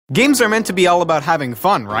Games are meant to be all about having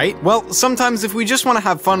fun, right? Well, sometimes if we just want to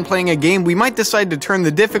have fun playing a game, we might decide to turn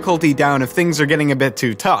the difficulty down if things are getting a bit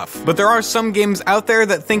too tough. But there are some games out there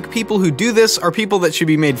that think people who do this are people that should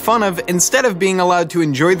be made fun of instead of being allowed to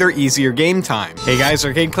enjoy their easier game time. Hey guys,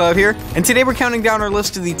 ArcadeCloud here, and today we're counting down our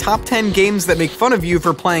list of the top 10 games that make fun of you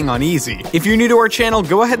for playing on easy. If you're new to our channel,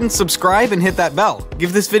 go ahead and subscribe and hit that bell.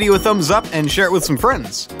 Give this video a thumbs up and share it with some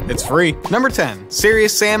friends. It's free. Number 10.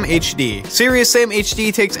 Serious Sam HD. Serious Sam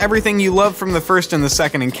HD takes everything you love from the first and the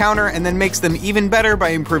second encounter and then makes them even better by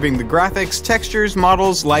improving the graphics, textures,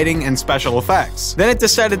 models, lighting, and special effects. Then it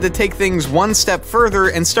decided to take things one step further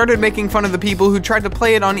and started making fun of the people who tried to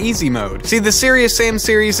play it on easy mode. See, the Serious Sam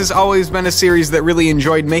series has always been a series that really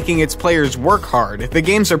enjoyed making its players work hard. The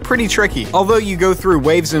games are pretty tricky. Although you go through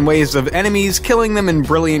waves and waves of enemies, killing them in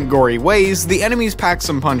brilliant gory ways, the enemies pack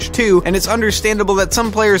some punch too, and it's understandable that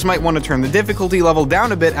some players might want to turn the difficulty level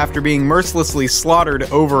down a bit after being mercilessly slaughtered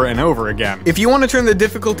over and over again. If you want to turn the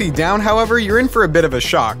difficulty down, however, you're in for a bit of a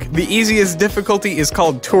shock. The easiest difficulty is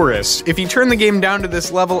called Tourist. If you turn the game down to this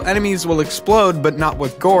level, enemies will explode, but not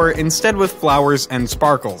with gore, instead with flowers and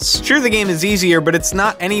sparkles. Sure, the game is easier, but it's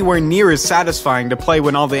not anywhere near as satisfying to play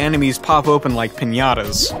when all the enemies pop open like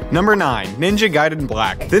piñatas. Number 9. Ninja Gaiden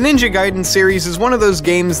Black. The Ninja Gaiden series is one of those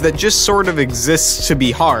games that just sort of exists to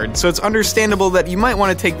be hard, so it's understandable that you might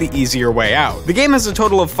want to take the easier way out. The game has a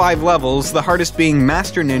total of 5 levels, the hardest being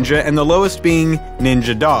Master Ninja and the lowest being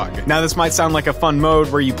Ninja Dog. Now this might sound like a fun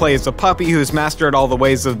mode where you play as a puppy who's mastered all the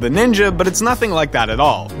ways of the ninja, but it's nothing like that at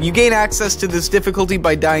all. You gain access to this difficulty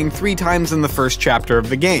by dying 3 times in the first chapter of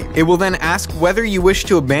the game. It will then ask whether you wish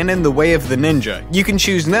to abandon the way of the ninja. You can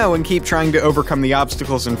choose no and keep trying to overcome the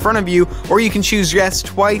obstacles in front of you, or you can choose yes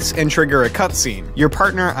twice and trigger a cutscene. Your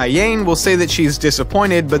partner, Ayane, will say that she's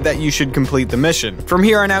disappointed, but that you should complete the mission. From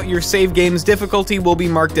here on out, your save game's difficulty will be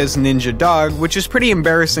marked as Ninja Dog, which is pretty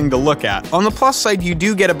embarrassing to look at. On the plus side, you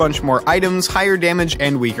do get a bunch more items, higher damage,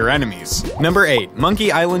 and weaker enemies. Number 8.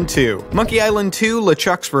 Monkey Island 2. Monkey Island 2: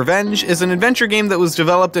 LeChuck's Revenge is an adventure game that was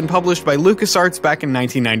developed and published by LucasArts back in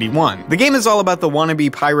 1991. The game is all about the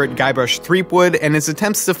wannabe pirate Guybrush Threepwood and his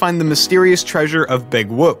attempts to find the mysterious treasure of Big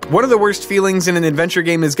Whoop. One of the worst feelings in an adventure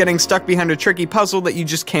game is getting stuck behind a tricky puzzle that you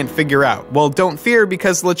just can't figure out. Well, don't fear,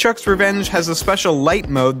 because LeChuck's Revenge has a special light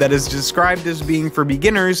mode that is described as being for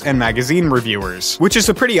beginners and magazine reviewers, which is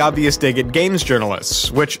a pretty obvious dig at games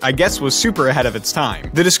journalists, which I guess was super ahead of its time.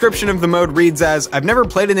 The description of the mode reads as, "I've never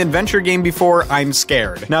played an adventure game before, I'm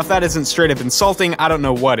scared." Now if that isn't straight up insulting, I don't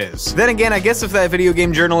know what is. Then again, I guess if that video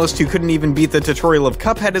game journalist who couldn't even beat the tutorial of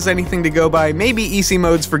Cuphead is anything to go by, maybe easy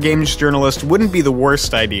modes for games journalists wouldn't be the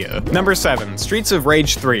worst idea. Number 7. Streets of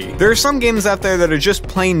Rage 3. There are some games out there that are just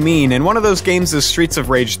plain mean, and one of those games is Streets of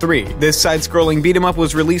Rage 3. This side-scrolling beat-em-up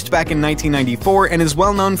was released back in 1994 and is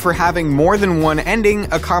well known for having more than one ending,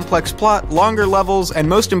 a complex plot, longer levels, and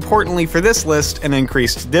most importantly for this list, an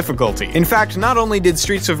increased difficulty. In fact, not only did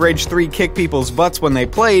Streets of Rage 3 kick people's butts when they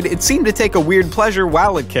played, it seemed to take a weird pleasure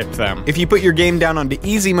while it kicked them. If you put your game down onto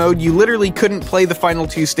easy mode, you literally couldn't play the final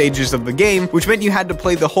 2 stages of the game, which meant you had to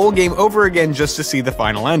play the whole game over again just to see the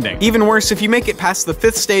final ending. Even worse, if you make it past the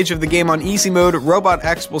 5th stage of the game on easy mode, Robot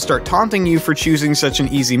X will start taunting you for choosing such an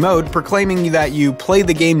easy mode, proclaiming that you play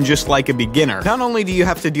the game just like a beginner. Not only do you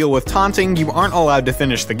have to deal with taunting, you aren't allowed to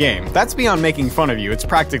finish the game. That's beyond making fun of you, it's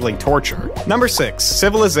practically torture. Number 6.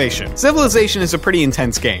 Civilization. Civilization is a pretty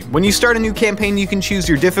intense game. When you start a new campaign, you can choose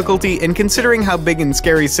your difficulty, and considering how big and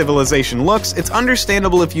scary Civilization looks, it's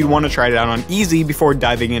understandable if you'd want to try it out on easy before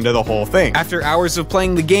diving into the whole thing. After hours of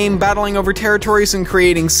playing the game, battling over territories and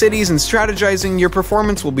creating cities and strategizing, your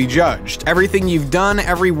performance will be judged. Everything you've done,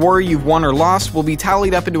 every war you've won or lost, will be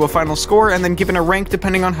tallied up into a final score and then given a rank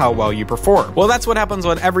depending on how well you perform. Well, that's what happens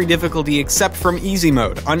on every difficulty except from easy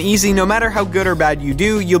mode. On easy, no matter how good or bad you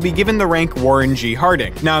do, you'll be given the rank Warren G.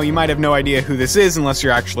 Harding. Now, you might have no idea who this is unless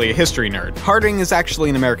you're actually a history nerd. Harding is actually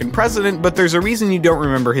an American president, but there's a reason you don't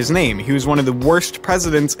remember his name. He was one of the worst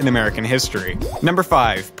presidents in American history. Number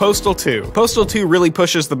 5. Postal 2. Postal 2 really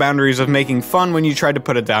pushes the boundaries of making fun when you try to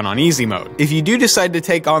put it down on easy mode. If you do decide to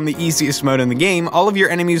take on the easiest mode in the game, all of your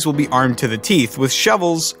enemies will be armed to the teeth with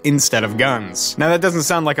shovels instead of guns. Now that doesn't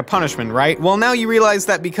sound like a punishment, right? Well, now you realize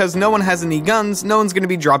that because no one has any guns, no one's going to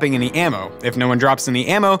be dropping any ammo. If no one drops any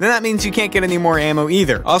ammo, then that means you can't get any more ammo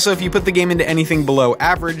either. Also, if you put the game into anything below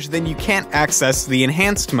average, then you can't access the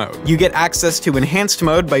enhanced mode. You get access to enhanced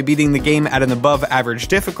mode by beating the game at an above average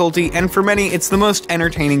difficulty, and for many, it's the most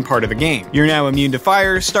entertaining part of the game. You're now immune to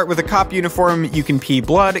fire, start with a cop uniform, you can pee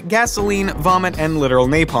blood, gasoline, vomit, and literal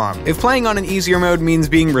napalm. If playing on an easier mode means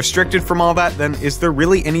being restricted from all that, then is there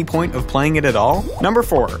really any point of playing it at all? Number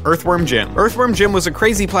 4. Earthworm Jim. Earthworm Jim was a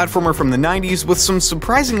crazy platformer from the 90s series with some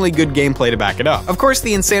surprisingly good gameplay to back it up. Of course,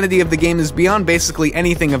 the insanity of the game is beyond basically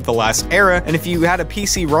anything of the last era, and if you had a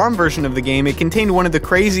PC ROM version of the game, it contained one of the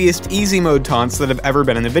craziest easy mode taunts that have ever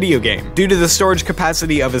been in a video game. Due to the storage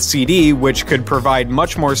capacity of a CD, which could provide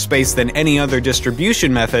much more space than any other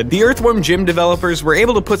distribution method, the Earthworm Jim developers were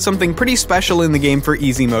able to put something pretty special in the game for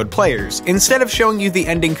easy mode players. Instead of showing you the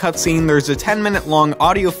ending cutscene, there's a 10-minute long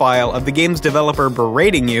audio file of the game's developer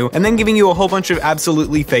berating you, and then giving you a whole bunch of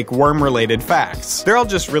absolutely fake worm-related facts. They're all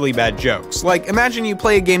just really bad jokes. Like, imagine you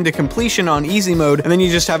play a game to completion on easy mode, and then you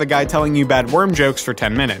just have a guy telling you bad worm jokes for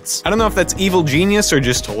 10 minutes. I don't know if that's evil genius or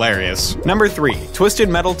just hilarious. Number 3. Twisted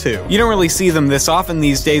Metal 2. You don't really see them this often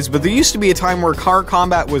these days, but there used to be a time where car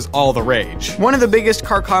combat was all the rage. One of the biggest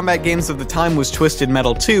car combat games of the time was Twisted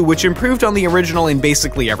Metal 2, which improved on the original in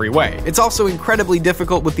basically every way. It's also incredibly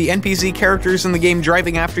difficult, with the NPC characters in the game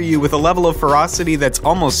driving after you with a level of ferocity that's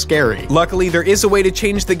almost scary. Luckily, there is a way to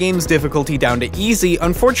change the game's difficulty down to easy.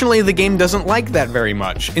 Unfortunately, the game doesn't like that very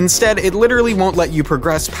much. Instead, it literally won't let you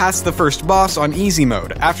progress past the first boss on easy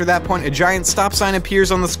mode. After that point, a giant stop sign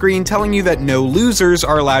appears on the screen telling you that no losers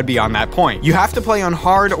are allowed beyond that point. You have to play on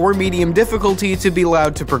hard or medium difficulty to be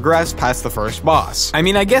allowed to progress past the first boss. I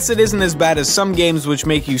mean, I guess it isn't as bad as some games which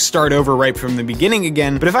make you start over right from the beginning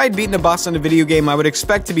again, but if I had beaten a boss in a video game, I would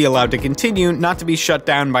expect to be allowed to continue, not to be shut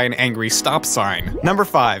down by an angry stop sign. Number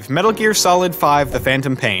 5. Metal Gear Solid 5: The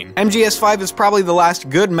Phantom Pain. MGS5 is probably the last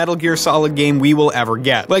good Metal Gear Solid game we will ever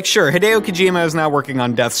get. Like, sure, Hideo Kojima is now working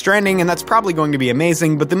on Death Stranding, and that's probably going to be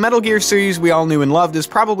amazing, but the Metal Gear series we all knew and loved is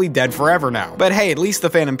probably dead forever now. But hey, at least The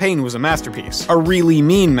Phantom Pain was a masterpiece. A really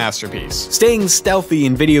mean masterpiece. Staying stealthy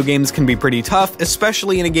in video games can be pretty tough,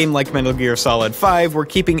 especially in a game like Metal Gear Solid 5, where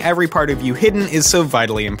keeping every part of you hidden is so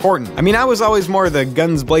vitally important. I mean, I was always more the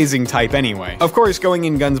guns blazing type anyway. Of course, going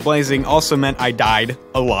in guns blazing also meant I died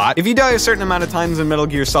a lot. If you die a certain amount of times in Metal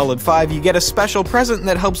Gear Solid 5, you get a special present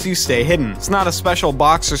that helps you stay hidden. It's not a special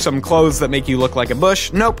box or some clothes that make you look like a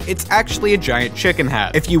bush. Nope, it's actually a giant chicken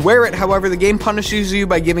hat. If you wear it, however, the game punishes you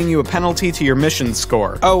by giving you a penalty to your mission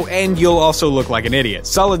score. Oh, and you'll also look like an idiot.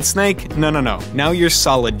 Solid Snake? No. Now you're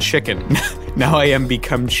Solid Chicken. Now I am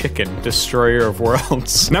become chicken, destroyer of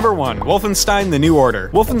worlds. Number 1. Wolfenstein: The New Order.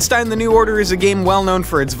 Wolfenstein: The New Order is a game well known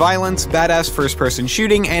for its violence, badass first-person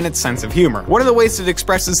shooting, and its sense of humor. One of the ways it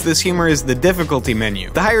expresses this humor is the difficulty menu.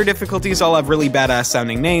 The higher difficulties all have really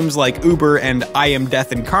badass-sounding names like Uber and I Am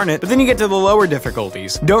Death Incarnate, but then you get to the lower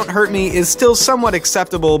difficulties. Don't Hurt Me is still somewhat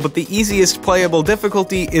acceptable, but the easiest playable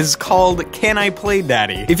difficulty is called Can I Play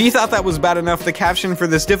Daddy? If you thought that was bad enough, the caption for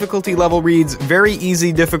this difficulty level reads, Very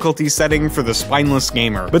easy difficulty setting for the spineless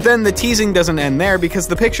gamer. But then the teasing doesn't end there, because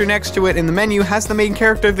the picture next to it in the menu has the main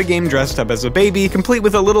character of the game dressed up as a baby, complete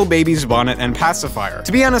with a little baby's bonnet and pacifier.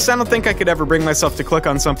 To be honest, I don't think I could ever bring myself to click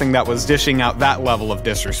on something that was dishing out that level of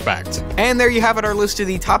disrespect. And there you have it, our list of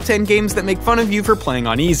the top 10 games that make fun of you for playing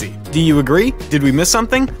on easy. Do you agree? Did we miss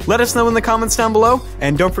something? Let us know in the comments down below,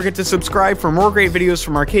 and don't forget to subscribe for more great videos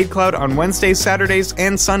from ArcadeCloud on Wednesdays, Saturdays,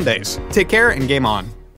 and Sundays. Take care and game on.